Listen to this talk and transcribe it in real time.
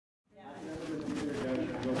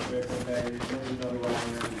quick, okay? You don't know who I am,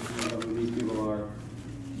 you know who these people are.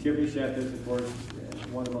 Tiffany Shepis, of course,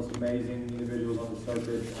 one of the most amazing individuals on the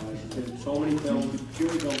circuit. She's been in so many films, few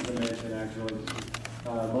films to mention, actually.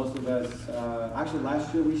 Most of us, actually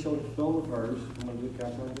last year we showed a film of hers. You want to do a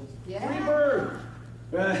caption like this? Yeah. Free Bird!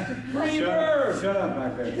 Free Bird! Shut up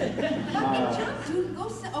back there. Dude, go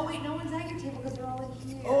sit. Oh, wait, no one's at your table because they're all in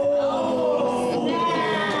here. Oh!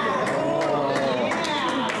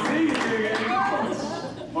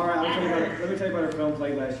 All right, let me tell you about her film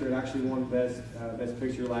played last year. It actually won Best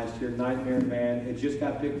Picture last year, Nightmare Man. It just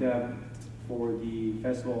got picked up for the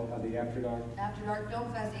festival of the After Dark. After Dark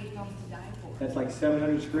Film Fest, 8 films to die for. That's like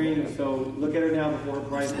 700 screens, so look at her now before her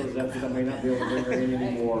price goes up, because I may not be able to bring her in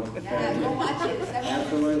anymore. Yeah, go watch it. 700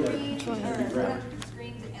 Absolutely. screens, or 700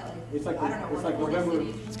 screens in LA. It's like, I don't know, it's like 40 November,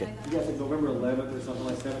 cities or something like that? yes, like November 11th or something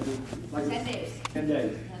like 17. Like 10 days. 10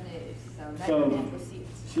 days. 10 days. So, So, that's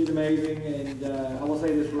receipts. she's amazing, and I will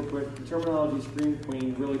say this real quick. The terminology Scream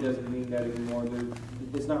Queen really doesn't mean that anymore.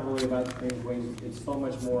 It's not really about Scream Queens. It's so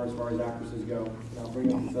much more as far as actresses go. And I'll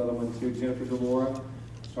bring up this other one too. Jennifer Delora,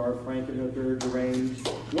 star of Frankenhooker, Deranged.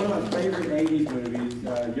 One of my favorite 80s movies,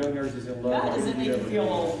 Young Nurses in Love. That doesn't make you feel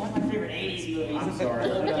old. One of my favorite 80s movies. I'm sorry. I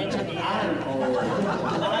am old.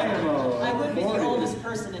 I am old. I would be the oldest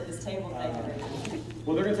person at this table, thank you.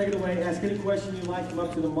 Well, they're going to take it away. Ask any question you like. Come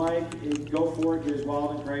up to the mic. Go for it. Get as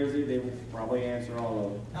wild and crazy. They will probably answer all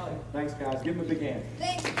of them. Oh. Thanks, guys. Give them a big hand.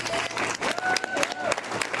 Thanks.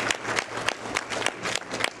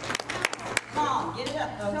 Come on, get it up,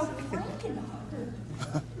 So, folks.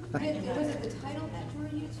 Frankenhooker. Was it the title that drew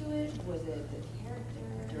you to it? Was it the character?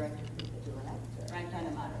 Director. The director. Frank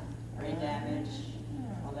Dynamiter. Brain damage,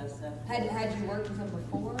 all that stuff. Had you worked with him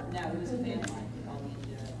before? No, he was a fan of mine. He called me to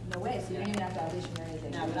do it. No way, so you didn't even have to audition or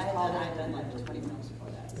anything? No, You but just called I've it. done like 20 films before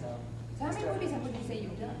that, so. So how many movies would you say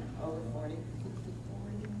you've done? Over 40.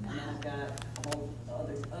 And then I've got a whole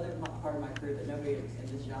other part of my career that nobody in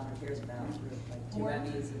this genre cares about. Like 2 Porn?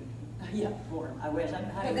 Emmys and, yeah, porn. I wish.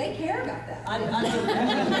 But they care about that. I'm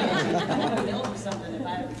building something if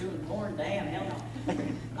I was doing porn. Damn, hell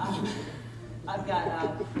no. I've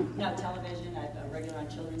got television. I have a regular on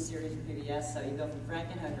children's series for PBS. So you go from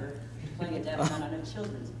Frankenhooker playing a deaf nun on a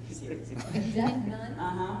children's series. Deaf nun?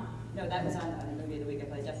 No, that was on a movie of the week. I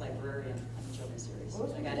played Deaf Librarian on the children's series. What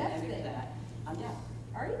was I got the an deaf Emmy for thing? that. I'm deaf.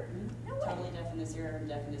 Are you? No way. Totally deaf in this ear. I'm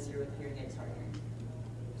deaf in this ear with hearing aids, hard hearing.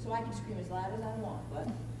 So I can scream as loud as I want. What?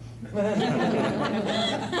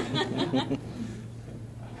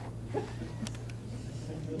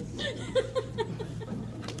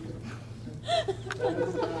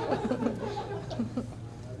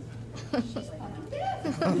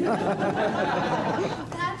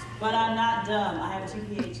 But I'm not dumb. I have 2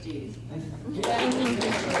 PhDs.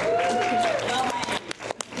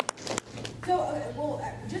 So,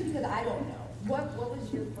 just because I don't know, what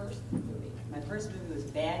was your first movie? My first movie was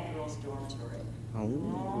Bad Girls Dormitory.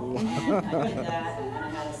 Oh. And I did that, and I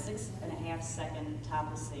had a 6.5-second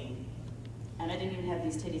topless scene. And I didn't even have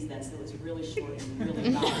these titties then, so it was really short and really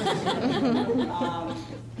not.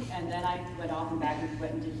 And then I went off and back and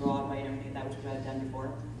went and did Broadway and everything, that was what I'd done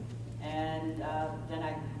before. And then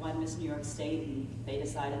I won Miss New York State, and they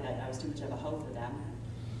decided that I was too much of a hoe for them.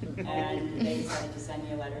 And they decided to send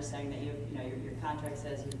me a letter saying that your contract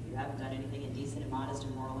says you haven't done anything indecent and modest or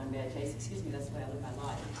moral and bad taste. Excuse me, that's the way I live my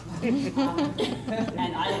life.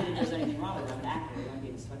 And I didn't think there was anything wrong with it. I'm an actor, I don't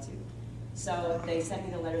need a sweatsuit. So they sent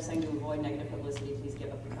me the letter saying to avoid negative publicity, please give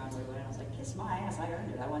up the crown. And I was like, kiss my ass, I earned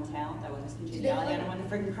it. I won talent, I won Miss Congeniality, I won the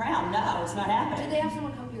freaking crown. No, it's not happening. Did they have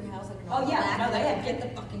someone come to your house like Oh yeah, no, they had get the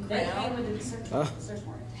fucking They crown? came with the search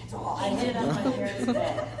warrant. That's all. I hid it on my parents'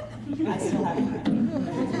 bed. I still have it.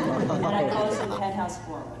 And I closed the penthouse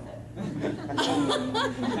forum with it.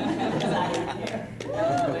 Because I didn't care. That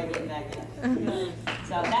was the way getting back in.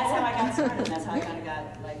 So that's how I got started, and that's how I kind of got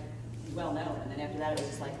like well known. And then after that, it was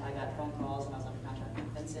just like I got phone calls, and I was under contract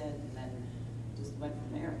with Vincent, and then just went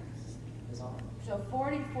from there. It was all. So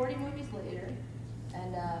 40 movies later,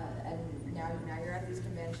 and now you're at these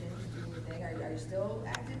conventions doing your thing. Are you still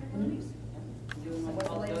active in movies? I'm doing one What's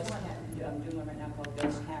the called latest Ghost. one? I'm doing one right now called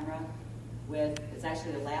Ghost Camera. It's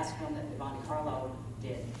actually the last film that Yvonne Carlo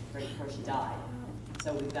did right before she died.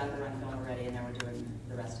 So we've got her on film already, and then we're doing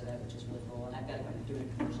the rest of it, which is really cool. And I'm doing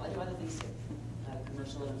a commercial. I do other things too.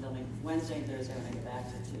 Commercial that I'm filming Wednesday and Thursday when I get back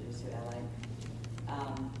to LA.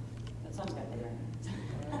 That song's got me there.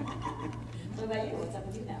 What about you? What's up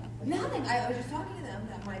with you now? Nothing. I was just talking to them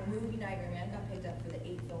that my movie Nightmare Man got picked up for the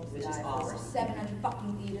 8 films Which that is I awesome. 700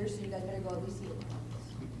 fucking theaters, so you guys better go at least see it.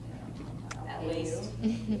 At least.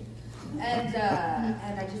 And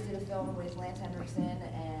I just did a film with Lance Henriksen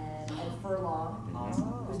and Furlong, Awesome.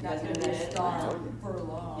 who's She's not going to be a star for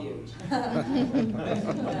long. Huge.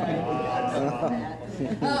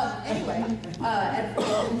 Anyway, and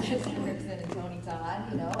Rickson and Tony Todd,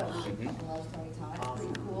 you know, everybody fucking loves Tony Todd. It's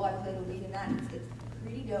pretty cool. I played the lead in that. It's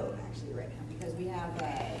pretty dope, actually, right now, because we have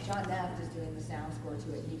John Neff is doing the sound score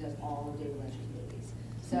to it, and he does all of David Lynch's movies.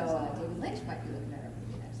 So David Lynch might be looking at our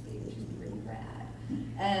movie next week, which is pretty rad.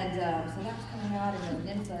 And so that's coming out, and the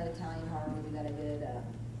Nympha Italian horror movie that I did,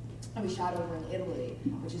 we shot over in Italy,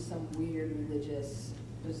 which is some weird religious,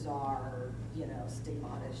 bizarre, you know,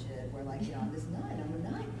 stigmata shit, where like, you know, on this night, I'm a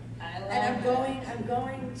nun. And I'm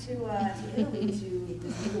going to Italy to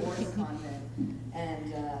this new order convent,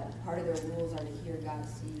 and part of their rules are to hear God,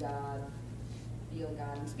 see God, feel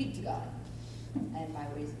God, and speak to God. And my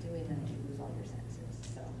ways of doing them, you lose all your senses.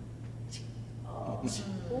 So,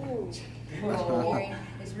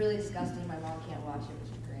 it's really disgusting. My mom can't watch it,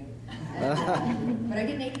 which is great. And, but I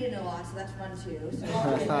get naked in a lot, so that's fun too. So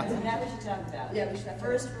Now we should talk about. Yeah, we should.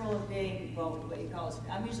 First rule of being, well, what you call,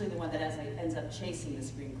 I'm usually the one that ends up chasing the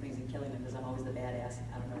scream queens and killing them because I'm always the badass.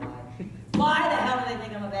 I don't know why. Why the hell do they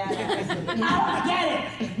think I'm a badass? I don't get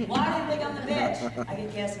it. Why do they think I'm the bitch? I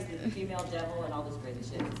get cast as the female devil and all this crazy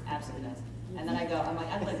shit. It's absolutely nuts. And then I'm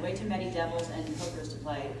like, I played way too many devils and hookers to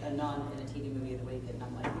play a nun in a TV movie of the week, and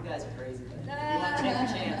I'm like, you guys are crazy, but you want to take a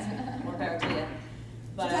chance. More power to you.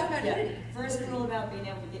 But first rule about being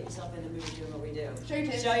able to get yourself in the mood doing what we do. Show your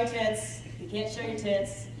tits. Show your tits. You can't show your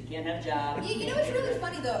tits. You can't have a job. You know what's really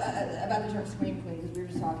funny though about the term scream queen, because we were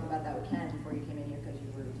just talking about that with Ken before you came in here because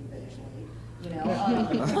you were divisionally, you know.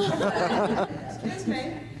 Excuse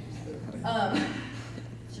me.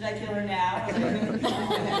 Should I kill her now?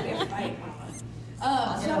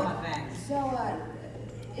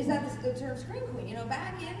 Is that the term scream queen? You know,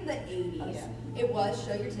 back in the 80s, it was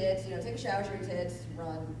show your tits, you know, take a shower, show your tits,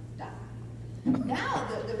 run, die. Now,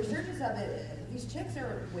 the resurgence of it, these chicks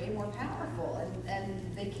are way more powerful,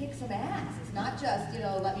 and they kick some ass. It's not just, you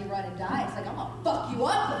know, let me run and die. It's like, I'm gonna fuck you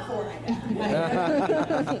up before I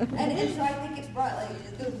die. and so I think it's brought,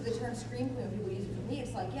 like, the term scream queen, when people use it for me,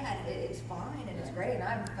 it's like, yeah, it's fine, and it's great, and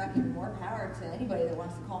I'm fucking more power to anybody that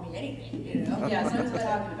wants to call me anything, you know? Yeah, someone's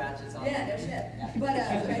talking about you, so. Yeah, no shit. Yeah. But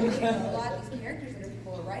I think a lot of these characters that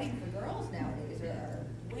people are writing for girls nowadays are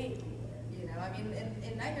way cooler, you know? I mean,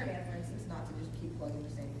 in Nightmare Man, for instance, not to just keep plugging the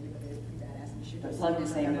same movie, but it is pretty badass, and you should plug the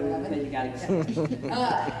same movie, but you gotta go.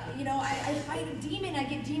 You know, I fight a demon, I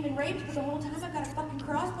get demon raped, but the whole time I've got a fucking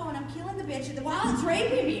crossbow and I'm killing the bitch while it's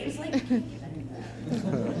raping me. It's like, you can't get any better.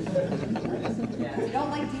 Yeah. You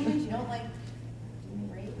don't like demons, you don't like demon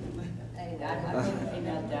rape. Anyway, I played the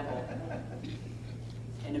female devil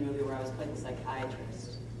in a movie where I was playing the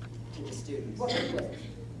psychiatrist to the students. What movie was it?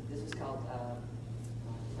 This was called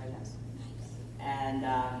Fright Night. And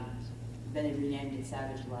then they renamed it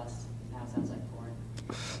Savage Lust. Now it sounds like porn.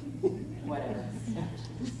 Whatever.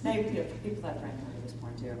 People thought Frank Murray was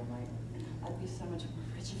porn too. I'm like, I'd be so much more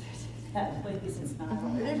rich if I did that. Please, it's not.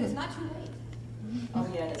 It's not too late. Oh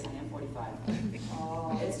yeah, it is. I am 45.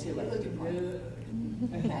 Oh, it's too late. Looking good.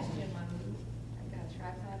 Cashed in my movie. I got a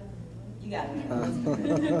tripod in the movie. You got it.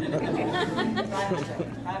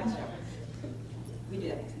 Private show. We do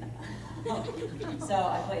that. So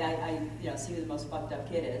I see who the most fucked up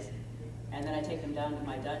kid is, and then I take them down to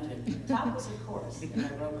my dungeon. Topless, of course, in my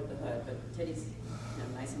robe with the hood, but titties,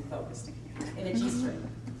 nice and focused, in a G-string.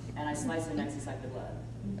 And I slice their necks and suck the blood.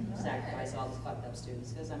 Sacrifice all those fucked up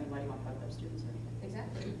students. Because, I mean, why do you want fucked up students or anything?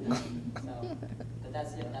 Exactly. So, but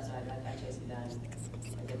that's what I chase them down.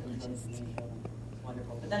 I get them close to me and kill them. It's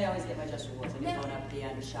wonderful. But then I always get my just rewards. I get blown up at the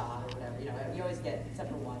end, a shot or whatever. You know, you always get,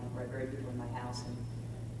 except for one, where I buried people in my house and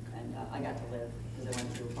I got to live because I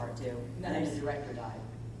went through a part two. And then the director died.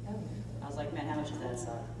 I was like, man, how much does that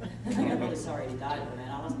suck? I'm really sorry he died, but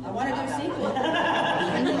man, honestly, I want to do a sequel.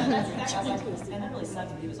 That's exactly. I was like, man, that really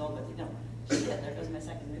sucks if he was old, but shit, there goes my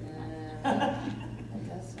second movie. That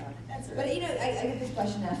does suck. That's right. But I get this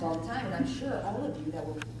question asked all the time, and I'm sure all of you that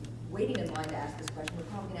were waiting in line to ask this question are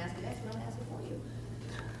probably going to ask it next, but I'm going to ask it for you.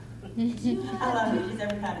 I love you. She's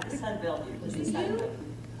every time at the Sun Bellevue. Do you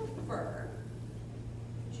prefer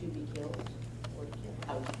to be killed or to kill?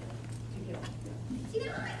 Oh. To kill. See,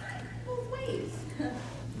 now I both ways.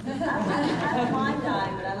 I don't mind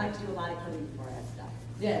dying, but I like to do a lot of killing before I have to die.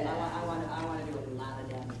 Yeah. I want to do a lot of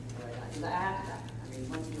damage before I die. Because I have to die. I mean,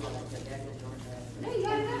 once you do all that, you're dead, you'll No, you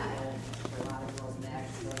gotta die. For a lot of girls'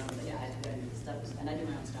 necks, but yeah, I have to do stuff. And I do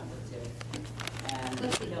my own stunt work too. And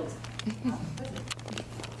it kills.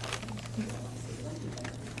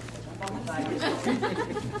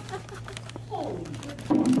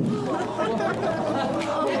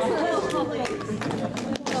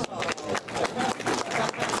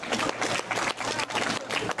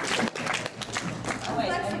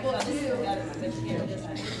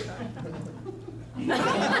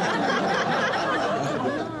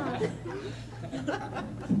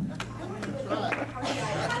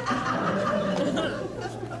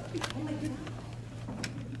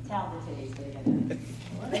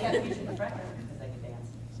 Franklin because I could dance.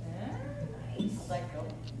 I Nice. was like, go.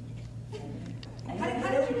 How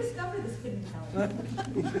did you discover this hidden talent? I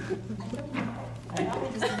don't know. I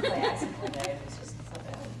probably just did by accident one day. It was just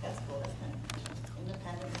something, that's cool, that's kind of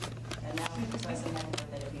independent. And now, so I send happy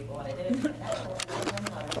birthday to people, and I did it for that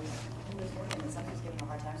who was working, and somebody's giving him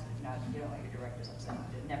a hard time, so, you don't like your director's upset.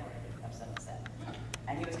 Never upset.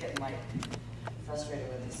 And he was getting like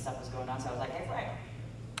frustrated when this stuff was going on, so I was like, hey, Frank,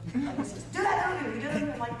 like, do that movie, you do that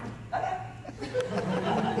movie. I'm like, okay.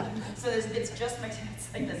 So it's just my, it's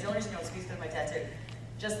like this, the only reason you don't squeeze through my tattoo,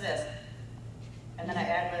 just this. And then I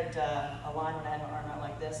ad-libbed a line when I had my arm out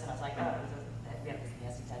like this, and I was like, oh, we have this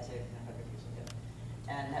nasty tattoo.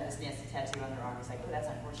 And had this nasty tattoo on their arm. He's like, oh, that's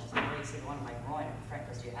unfortunate. I was like, where do you see the one on my groin? And Frank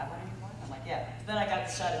goes, do you have one anymore? I'm like, yeah. So then I got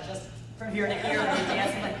the shot of just from here to here, and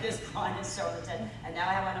dancing like this on his shoulder tattoo. And now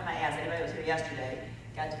I have one on my ass. Anybody who was here yesterday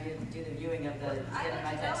got to do the viewing of the getting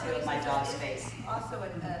my tattoo of my dog's face. Also a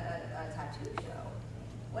tattoo show.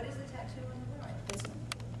 What is the tattoo on the groin? It's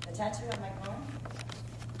a tattoo on my groin.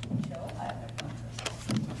 Show it. I have no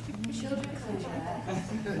clue. Children close your eyes.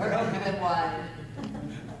 Or open them wide.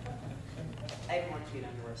 I have more cute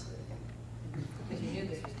underwear so they can. Because you knew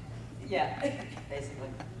this was Yeah, basically.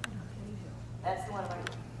 That's the one of my.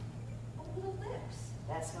 oh, little lips.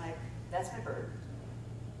 That's my bird.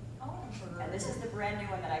 Oh, bird. And this is the brand new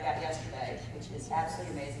one that I got yesterday, which is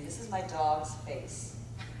absolutely amazing. This is my dog's face.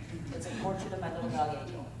 It's a portrait of my little dog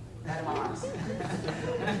Angel. Out of my arms.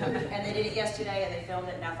 And they did it yesterday, and they filmed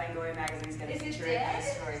it. Now Fangoria Magazine's going to Is it feature it in dead? my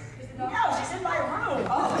story. Is the dog No, she's in my room.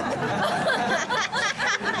 Oh.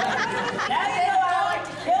 Now you know how I like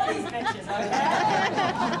to kill these bitches,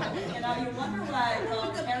 okay? You know, you wonder why I call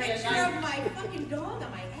Put a Terry a picture nice. of my fucking dog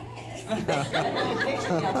on my ass. I know a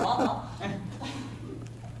picture of the wall.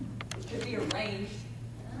 It could be arranged.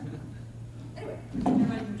 Anyway.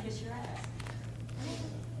 Everybody can kiss your ass.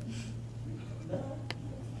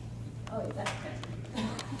 Oh, yeah, that's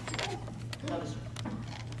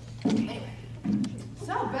Anyway.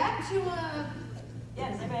 So back to yeah,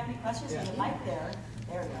 does anybody have any questions? There's a mic there.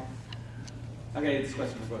 There we go. Okay, this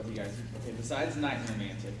question for both of you guys. Okay, besides Nightmare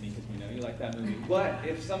Man, Tiffany, because we know you like that movie, what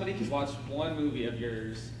if somebody could watch one movie of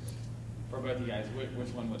yours for both of you guys? Which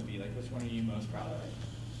one would it be? Like, which one are you most proud of?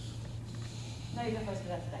 No, you go first for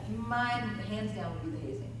that today. mine, hands down, would be The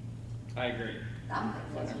Hazing. I agree.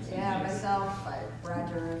 Yeah, myself, Brad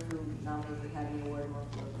Dourif, who nominated for the Academy Award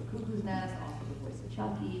for Cuckoo's Nest, also the voice of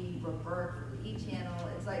Chucky, Brooke Burke for the E! Channel.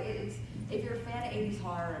 It's like, if you're a fan of 80s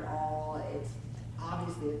horror at all, it's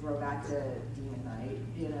obviously a throwback to Demon Night,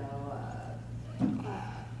 you know.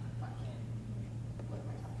 What am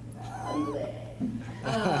I talking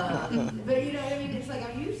about? But you know what I mean? It's like, I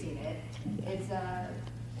mean, you've seen it. It's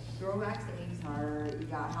throwbacks to 80s horror. You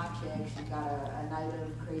got hot chicks, you got a night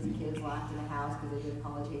of crazy kids locked in a house because they did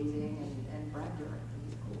college hazing, and Brad Dourif,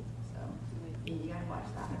 he's cool. So you gotta watch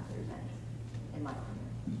that if there's any, in my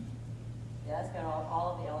opinion. Yeah, that's got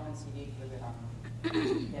all of the elements you need for a good horror.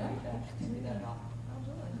 Yeah, read that at all.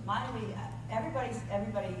 Mine, everybody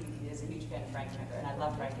is a huge fan of Frank Henry, and I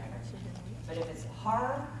love Frank Henry. But if it's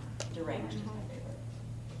horror, Deranged is my favorite.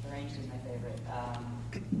 Deranged is my favorite.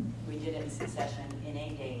 We did it in succession in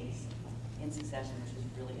 8 days, in succession, which was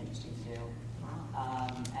really interesting to do.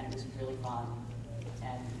 And it was really fun.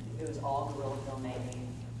 And it was all guerrilla filmmaking,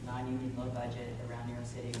 non-union, low budget, around New York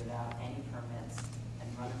City without any permits, and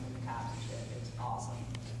running from the cops and shit. It was awesome.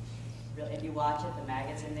 Really, if you watch it, the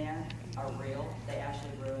maggots in there are real. They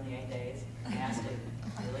actually grew in the 8 days. Nasty,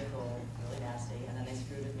 really cool, really nasty. And then they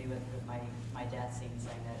screwed with me with my death scene,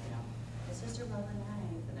 saying that, you know, my sister broke her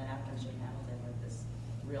knife. And then after she Hamilton with this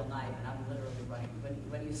real knife, and I'm literally running.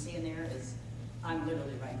 What you see in there is, I'm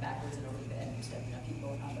literally running backwards and over the bed and stuff. You know, keep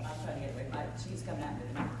going on. I'm trying to get away. She's coming at me,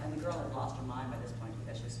 and the girl had lost her mind by this point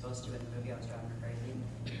because she was supposed to in the movie. I was driving her crazy,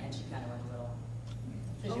 and she kind of went a little.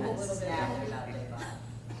 She kind of snapped about day 5.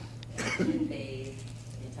 She didn't bathe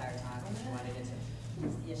the entire time. She wanted it to.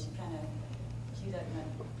 Yeah, she doesn't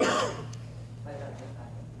know. By about day 5,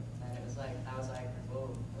 and it was like I was like,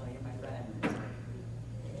 whoa, well, you're my friend.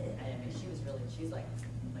 I mean, she's like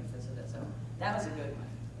this or this. So that was a good one.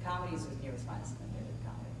 Comedies was near finest my favorite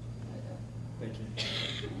comedy. Thank you.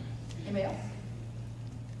 Anybody else?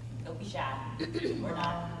 Don't be shy. We're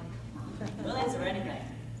not. We'll answer anything.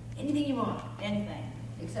 Anything you want, Anything.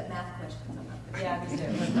 except math questions. I'm not gonna. Yeah, me too.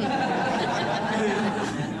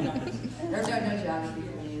 There's no geography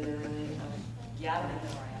for me either, really. Yeah, I don't even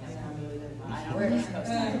know where I am. I know Where we're is East Coast.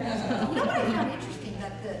 You know what I found interesting?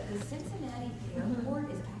 That the Cincinnati airport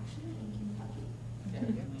is actually in Kentucky.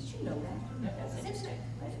 Did you know that? That's interesting.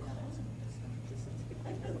 I didn't know that.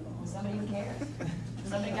 Somebody who cares.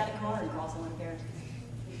 Somebody got a car and called someone who cares.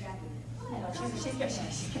 Exactly.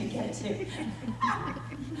 she's gonna get it too.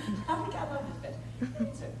 Oh my God, I love this bitch.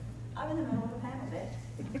 So, I'm in the middle of a panel, bitch.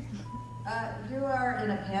 You are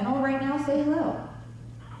in a panel right now. Say hello.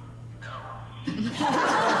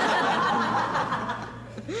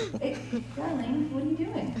 Hey, darling, what are you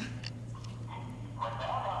doing? I'll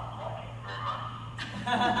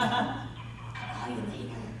call you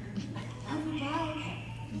later. Love you, bye.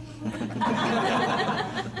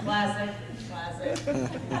 Classic.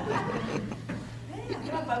 Yeah,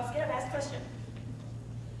 come on, folks, get up, ask a question.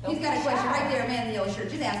 He's got a question right there, man in the yellow shirt.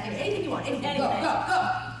 Just ask him anything you want. Anything. Go, Anything. go.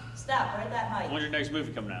 Stop, where's that mic? When's your next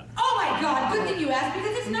movie coming out? Oh my God, good thing you asked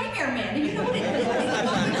because it's Nightmare Man. And you know what it is.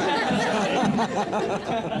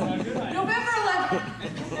 November 11th.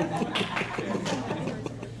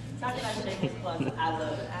 Talking about shaking plugs, I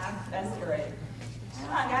love it. That's great.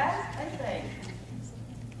 Come on, guys, anything.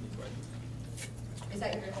 Is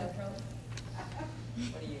that your intro?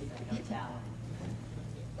 What do you think? I'm Italian.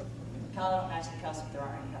 Color don't match the custom. There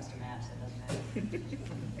aren't any custom match, so it doesn't matter.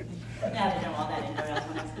 Now they know all that info. That's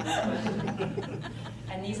the next question.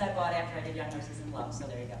 And these I bought after I did Young Nurses in Love, so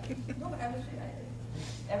there you go. No, but I was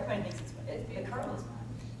Everybody thinks the curl is mine.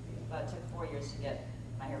 But it took 4 years to get,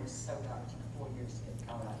 my hair was so dark, it took 4 years to get the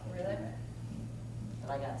color out. Really?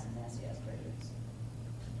 But I got some nasty ass braids.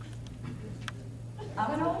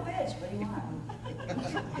 I'm an old bitch, what do you want?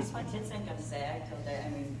 Because my tits ain't gonna sag till they, I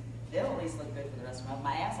mean, they'll at least look good for the rest of my life.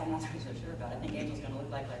 My ass, I'm not so sure about. I think Angel's gonna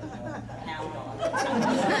look like a hound dog.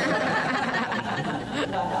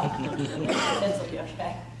 No, tits will be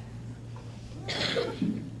okay.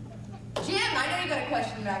 Jim, I know you got a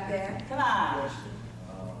question back there. Come on.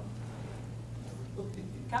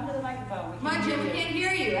 Come to the microphone. Come on, Jim, we can't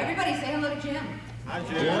hear you. Everybody say hello to Jim. Hi,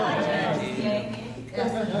 Jim. Yay.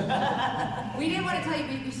 Yes. We didn't want to tell you,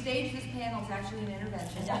 we staged this panel. It's actually an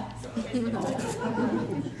intervention. You've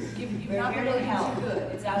not been really how good.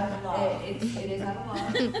 It's out of the law. It is out of law.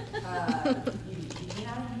 You get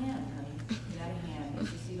out of hand, honey. Get out of hand. You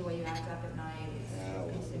see the way you act up at night.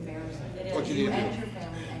 It's embarrassing. It is. What You you and do? your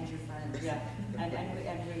family and your friends. Yeah, and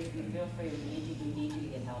we feel for you. We need you to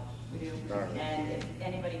get help. We do. All right. And if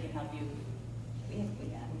anybody can help you, we can.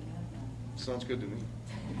 Sounds good to me.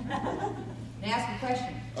 May I ask a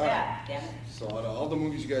question? All right. Yeah, damn it. So out of all the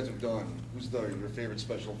movies you guys have done, who's your favorite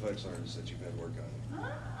special effects artist that you've had work on?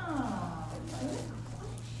 Oh.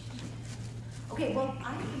 Okay, well,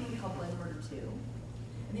 I did a movie called Blood Murder 2.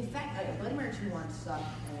 And in fact, Blood Murder 2 1 sucked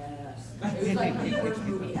ass. It was like the worst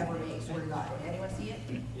movie ever made, swear to God. Anyone see it?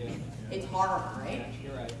 Yeah. It's horrible, right?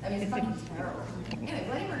 You're right. I mean, it's fucking terrible. Anyway,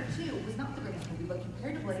 Bloody Murder 2 was not the greatest movie, but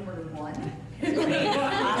compared to Bloody Murder 1, it's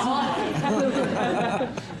awesome.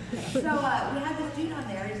 So we had this dude on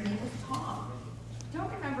there, his name was Tom.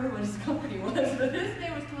 Don't remember what his company was, but his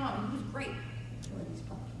name was Tom. He was great.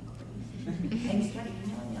 And he started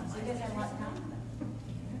emailing me on So you guys have a lot in common.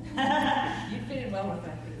 You fit in well with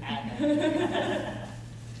that.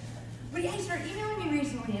 But yeah, he started emailing me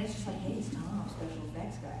recently, and it's just like, hey, it's Tom, special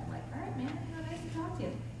effects guy. I'm like, all right, man, nice to talk to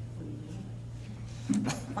you. What are you doing?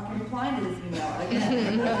 Fucking replying to this email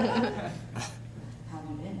again. How have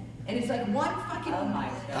you been? And it's like one fucking Oh my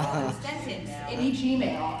God. sentence in each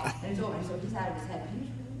email, and it's over. So he's out of his head. He was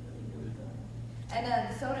really good. And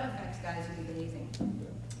the soda effects guys were amazing.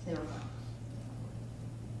 They were fun.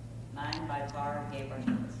 Mine, by far, Gabe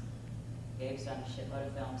Bartels. Gabe's done a shitload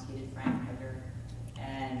of films. He did Frank Hooker.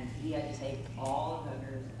 And he had to take all the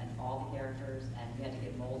hookers and all the characters, and he had to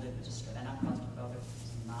get molded, which is, and I'm claustrophobic, which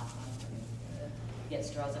is not fun for me. Get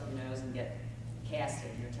straws up your nose and get casted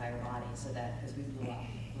in your entire body, so that, because we blew up,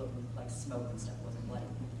 like smoke and stuff, it wasn't bloody.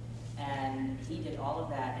 And he did all of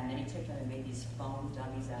that, and then he took them and made these foam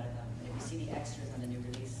dummies out of them. And if you see the extras on the new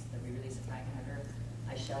release, the re-release of Frank Hooker,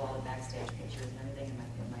 I show all the backstage pictures and everything in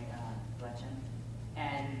my collection.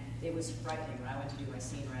 And it was frightening when I went to do my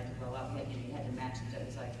scene where I had to blow up. You had to match it. It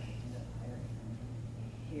was like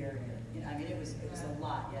here. You know, I mean, it was a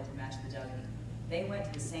lot. You had to match the dummy. They went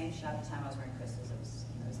to the same shop at the time I was wearing crystals. It was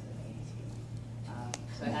the 80s.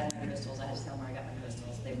 So I had my crystals. I had to tell them where I got my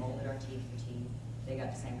crystals. They molded our teeth for teeth. They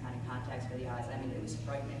got the same kind of contacts for the eyes. I mean, it was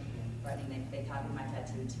frightening. They copied my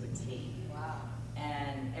tattoo to a T. Wow.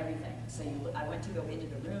 And everything. So I went to go into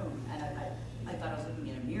the room, and I thought I was looking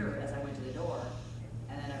in a mirror as I went to the door.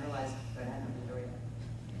 And then I realized, but I hadn't opened the door yet.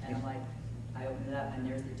 And I'm like, I opened it up, and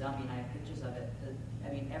there's the dummy, and I have pictures of it.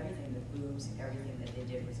 I mean, everything, the boobs, everything that they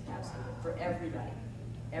did was absolutely, for everybody.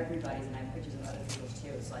 Everybody's, and I have pictures of other people's too.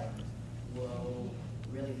 It's like, whoa,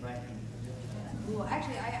 really frightening. Really frightening. Well,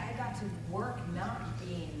 actually, I got to work not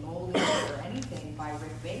being molded or anything by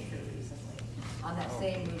Rick Baker recently on that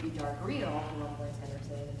same movie, Dark Real, for Lawrence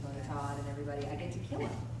Henderson and Tony Todd and everybody. I get to kill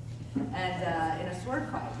him. and in a sword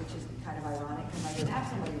fight, which is kind of ironic because I did have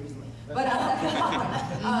somebody recently. But I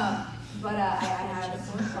had a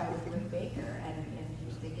sword fight with Rick Baker, and he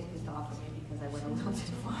was thinking pissed off at me because I went a little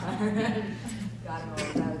too far. Got him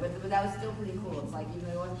over that. But that was still pretty cool. It's like, even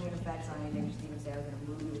though I wasn't doing effects on anything, just even say I was in a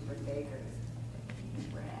movie with Rick Baker.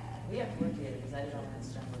 Rad. We have to work together because I did all that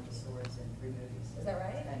stuff with the swords in 3 movies. Is that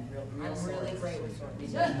right? And real I'm really swords. great with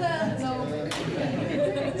swords. No.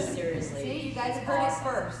 Seriously. See, you guys have heard it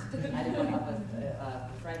first. I did one up with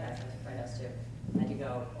Fright House too. And you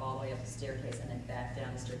go all the way up the staircase and then back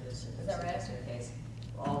down the staircase. Is that right? Staircase.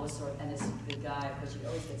 All the sword, and this the guy, of course, you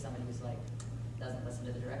always get somebody who's like, doesn't listen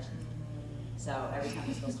to the direction. So every time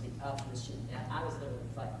he's supposed to be up, he was shooting down. I was literally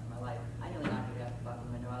fighting for my life. I nearly knocked it out the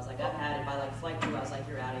fucking window. I was like, I've had it. By like flight 2, I was like,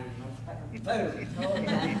 you're out of here, motherfucker. Boom.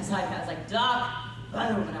 I was like, duck.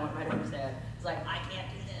 Boom. And I went right over his head. It's like, I can't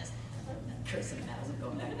do this. Cursing him out. I wasn't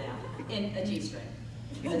going back down. In a G-string.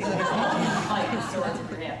 Because fight with swords if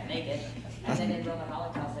you're half naked. And then in Roman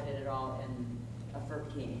Holocaust, I did it all in a fur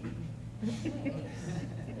bikini.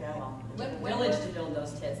 Yeah, well, village to build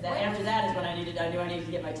those tits. After that is when I knew I needed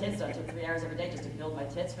to get my tits done. It took 3 hours every day just to build my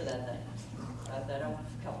tits for that thing. But a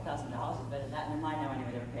couple $1,000 is better than that. And mine now I knew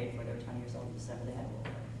I never paid for. They were 20 years old in December. They had a little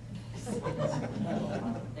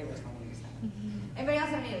They were 20 years old. Anybody else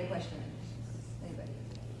have any other questions? Anybody?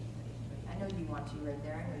 I know you want to right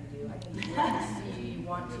there. I know you do. I can see you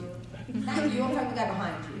want to. Not you. I'm talking about the guy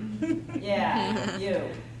behind you. Yeah, you.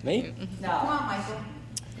 Me? No. Come on, Michael.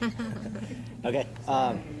 Okay.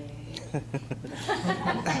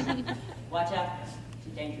 Watch out.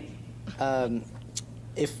 Too dangerous.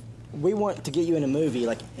 If we want to get you in a movie,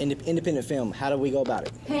 like independent film, how do we go about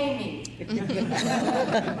it? Pay me.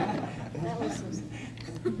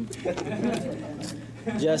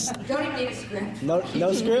 Just Don't even need a script.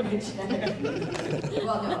 no script?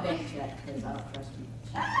 Well, no, bank check, because I don't trust you.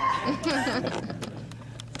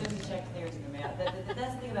 There's a check clears in the mail.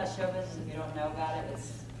 That's the thing about show business, if you don't know about it, it's,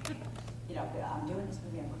 I'm doing this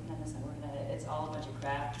movie, I'm working on this, I'm working on it. It's all a bunch of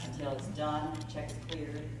crap until it's done, check is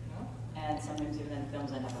cleared, and sometimes even then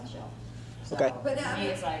films end up on the shelf. So, Okay. But for me,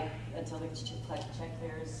 it's like, until the check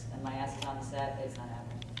clears and my ass is on the set, it's not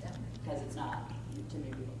happening. Because it's not. Too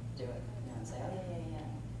many people do it, and say, oh, yeah.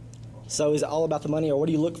 So is it all about the money, or what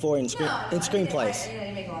do you look for in screenplays?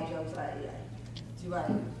 I make a lot of jokes, but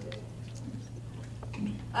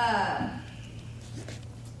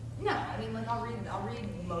no, I mean, like I'll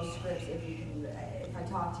read most scripts if I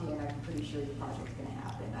talk to you and I'm pretty sure your project's gonna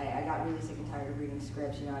happen. I got really sick and tired of reading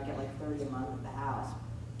scripts. I get like 30 a month at the house,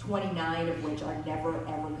 29 of which are never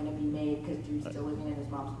ever gonna be made because Drew's still living in his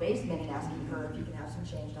mom's basement and asking her if he can have some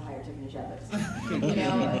change to hire Tiffany Shepis.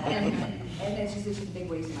 And it's just a big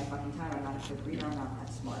waste of my fucking time. I'm not a quick reader. I'm not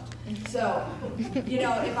that smart. So,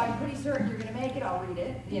 if I'm pretty certain you're gonna make it, I'll read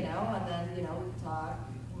it. And then we talk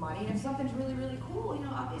money. And if something's really really cool,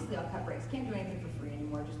 obviously I'll cut breaks. Can't do anything for free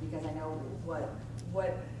anymore just because I know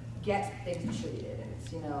what gets things distributed. And it's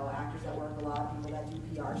actors that work a lot, people that do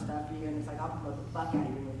PR stuff for you, and it's like I'll promote the fuck out of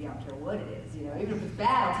your movie. I don't care what it is. Even if it's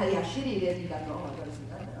bad, I'll tell you how shitty it is. And you guys go, oh, I gotta see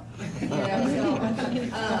that now.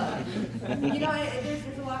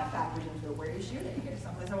 There's a lot of factors into it. Where you shoot it, you get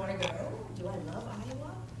someplace I want to go. Do I love Iowa?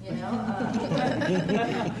 It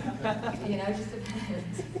just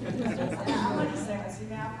depends. I'm like the same. See,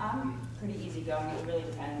 man, I'm pretty easygoing. It really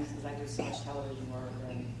depends because I do so much television work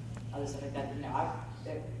and other stuff like that.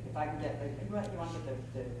 If I can get, you want to get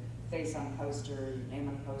the face on a poster, your name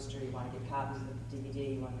on a poster, you want to get copies of the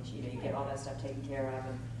DVD, you want to, you get all that stuff taken care of,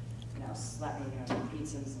 and slap me,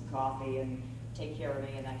 pizza and some coffee, and take care of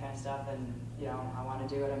me and that kind of stuff. And I want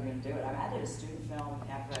to do it. I'm going to do it. I did a student film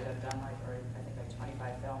after I'd done I think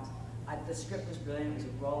 25 films. The script was brilliant. It was a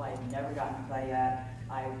role I had never gotten to play yet.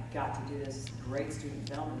 I got to do this great student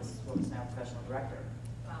film, and this is what is now a professional director.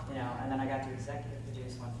 Wow. And then I got to executive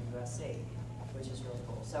produce one for USC, which is really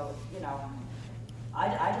cool. So, I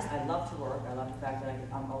love to work. I love the fact that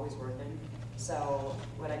I'm always working. So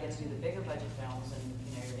when I get to do the bigger budget films, and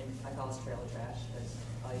I call this trailer trash, because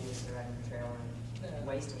all you do is sit around in the trailer and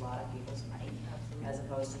waste a lot of people's money. As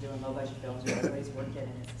opposed to doing low budget films where everybody's working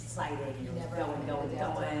and it's exciting and you're going,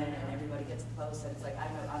 and everybody gets the post. And it's like,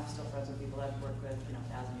 I'm still friends with people I've worked with,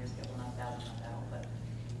 1,000 years ago. Well, not 1,000, not that old, but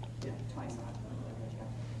 20 some odd years ago.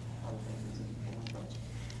 Other things.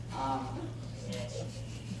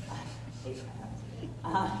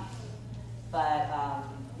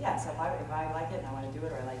 So if I like it and I want to do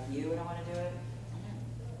it, or I like you and I want to do it,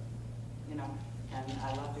 and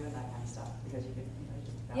I love doing that kind of stuff because you could.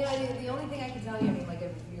 The only thing I can tell you, if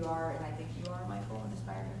you are, and I think you are, Michael, an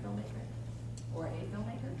aspiring filmmaker, or a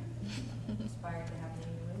filmmaker, aspiring to have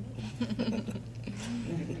a movie.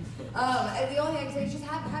 And the only thing I can say is just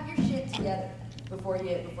have your shit together before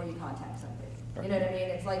you contact somebody. You know what I mean?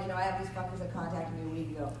 It's like, I have these fuckers that contacted me a week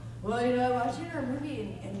ago. Well, I watched your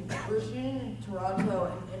movie and we're shooting in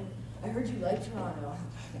Toronto, and I heard you like Toronto.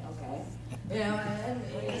 Okay.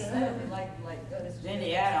 And like this is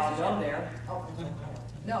Indiana, I'll go there. Oh,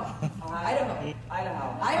 no, Idaho.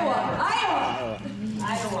 Iowa.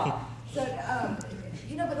 So,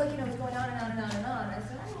 but it was going on and on and on and on. I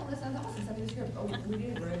said, I don't listen, I'll listen to the script. Oh, we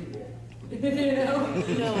didn't write it yet. So, you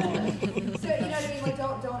know what I mean? Like,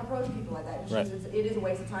 don't approach people like that. Right. It is a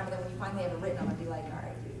waste of time. And then when you finally have it written, I'm going to be like, all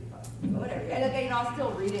right, dude, fuck, whatever. And okay, I'll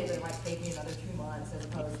still read it, but it might take me another 2 months as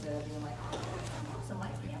opposed to being like, oh, that's awesome.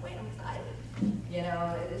 I can't wait, I'm excited.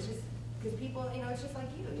 It's just, because people, it's just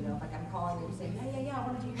like you, like I'm calling you and saying, yeah, I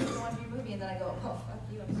want to do your movie, and then I go, oh, fuck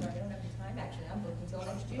you, I'm sorry, I don't have the time, actually, I'm booked until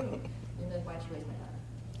next June. And then why don't you waste my time?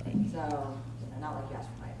 So, not like you asked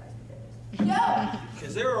for my advice, but there it is. No!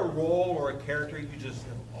 Is there a role or a character you just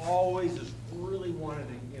have always just really wanted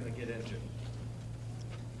to get into?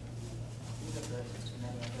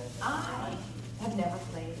 I have never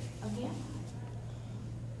played a vampire.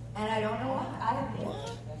 And I don't know why. I have never.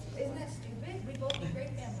 Isn't that stupid? We both be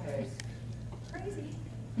great vampires. Crazy.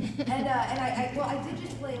 And I did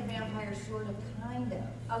just play a vampire, sort of, kind of.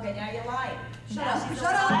 Okay, now you're lying. Shut up. You're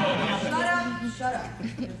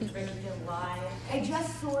lying. I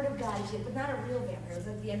just sort of got it, but not a real vampire. It was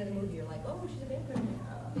at the end of the movie. You're like, oh, she's a vampire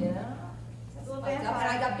now. That's a little vampire. And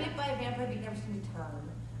I got bit by a vampire, but you never seen me turn.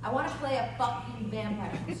 I want to play a fucking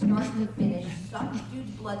vampire from start to finish, suck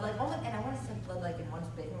dude's blood like, and I want to suck blood like in Once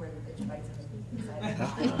Bitten, where the bitch bites in the inside.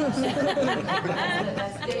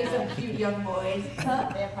 That's the days of cute young boys. Huh?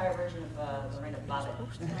 Vampire version of Lorena Bobbitt.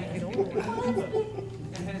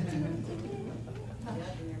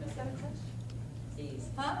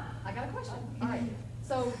 Huh? I got a question. All right.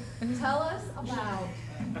 So tell us about.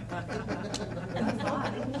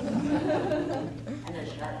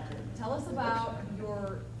 Tell us about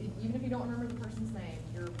your, even if you don't remember the person's name,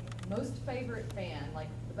 your most favorite fan, like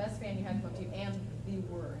the best fan you had come up to you, and the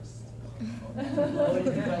worst.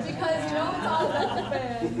 Because it's all about the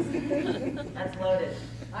fans. That's loaded.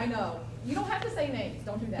 I know. You don't have to say names.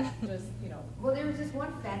 Don't do that. Just, Well, there was this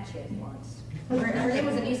one fat chick once. Her name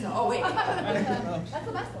was Anissa. Oh, wait. That's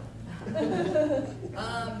the best one.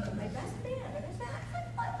 My best fan.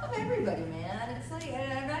 I love everybody, man. It's like,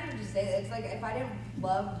 and I'm not even just saying it. It's like if I didn't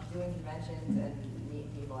love doing conventions and meeting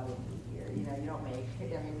people, I wouldn't be here. You don't make.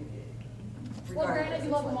 Well, granted, you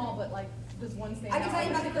love them all, but like, does one stand out? I can tell you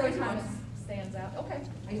about the crazy ones. Stands out. Okay. I can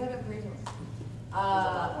tell you about the crazy ones. There's a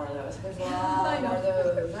lot more of those. There's a lot more of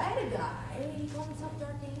those. I had a guy. He called himself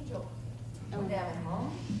Dark Angel. One day I went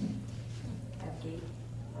home. I have a gate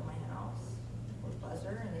from my house. Or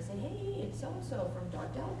buzzer, and they say, "Hey, it's so and so from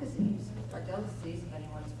Dark Delicacies." Dark Delicacies, if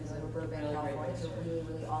anyone's familiar with Burbank, California, it's a really,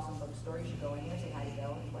 really awesome bookstore. You should go in there, say hi to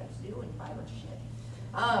Bill, and what to do, and buy a bunch of shit.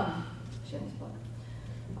 Shameless plug.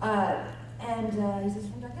 He says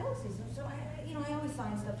from Dark Delicacies. So I always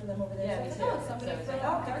sign stuff for them over there. Yeah, So I me said, too. somebody So from it's like,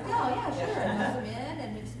 Dark okay. Delicacies. Yeah, sure. And I come in,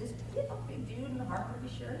 and it's this big dude in the Harvard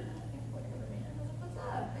shirt. And I'm like, whatever, man. I was like, what's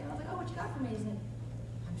up? And I was like, oh, what you got for me? He's like,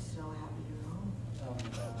 I'm so happy you're home. Oh my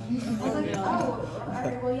God. I was like, oh, all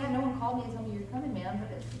right, well, yeah, no one called me and told me you're coming, man, but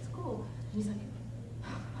it's cool. And he's like,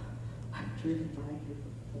 I've driven by here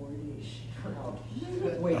for 4 days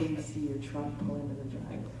straight, waiting to see your truck pull into the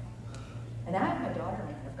driveway. And I have my daughter,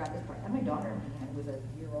 man, I forgot this part. I have my daughter, man, who was a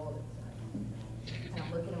year old at the time. And I'm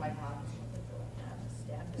looking in my pockets, and I'm like, I have to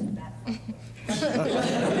stab this fat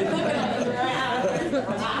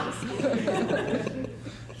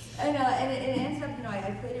And it ends up,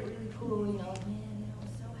 I played it really cool, like, man, I'm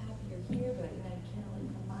so happy you're here, but, you can't let him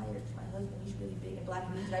come by, or it's my husband, he's really big and black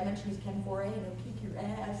and blue. Did I mention he's Ken 4A and he'll kick your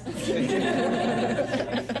ass? That's what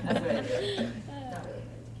I did. Not really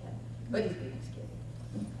married to Ken, but he's big, he's kidding.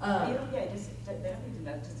 They don't need to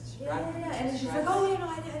know, just Yeah, describe. and she's like, oh,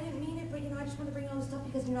 I didn't mean it, but, I just want to bring all this stuff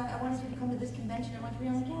because, I wanted you to come to this convention. I want you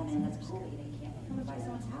to be like, yeah, man, that's cool. You can't come and buy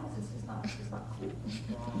someone's house. It's just not cool.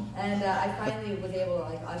 And I finally was able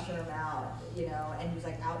to, usher him out, and he was,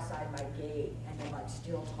 outside my gate, and then,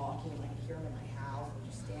 still talking, and I could hear him in my house, and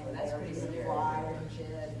just standing That's there pretty with scary. flyers and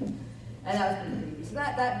shit. And that was pretty creepy. So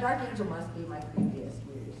that Dark Angel must be my creepiest,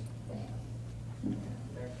 weirdest fan.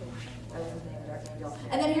 That was his name, Dark Angel.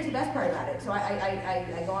 And then here's the best part about it. So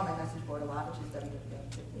I go on my message board a lot, which is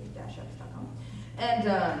www.tiffany-shepis.com. And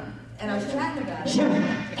I was chatting about it.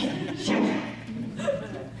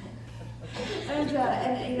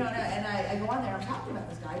 And I go on there, I'm talking about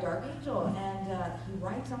this guy, Dark Angel, and he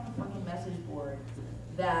writes on the fucking message board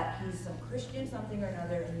that he's some Christian something or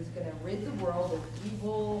another, and he's gonna rid the world of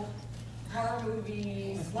evil horror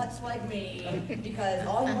movie sluts like me, because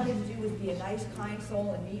all he wanted to do was be a nice, kind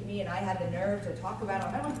soul and meet me, and I had the nerve to talk about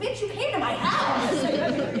him. I'm like, bitch, you came to my house!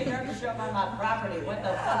 You're nervous to show up on my property. What the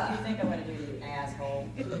fuck do you think I'm gonna do, you asshole?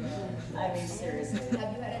 I mean, seriously.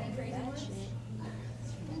 Have you had any crazy ones?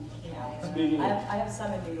 Yeah. Speaking I of- have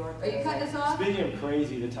some in New York. Are you cutting us off? Speaking of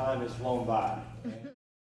crazy, the time has flown by.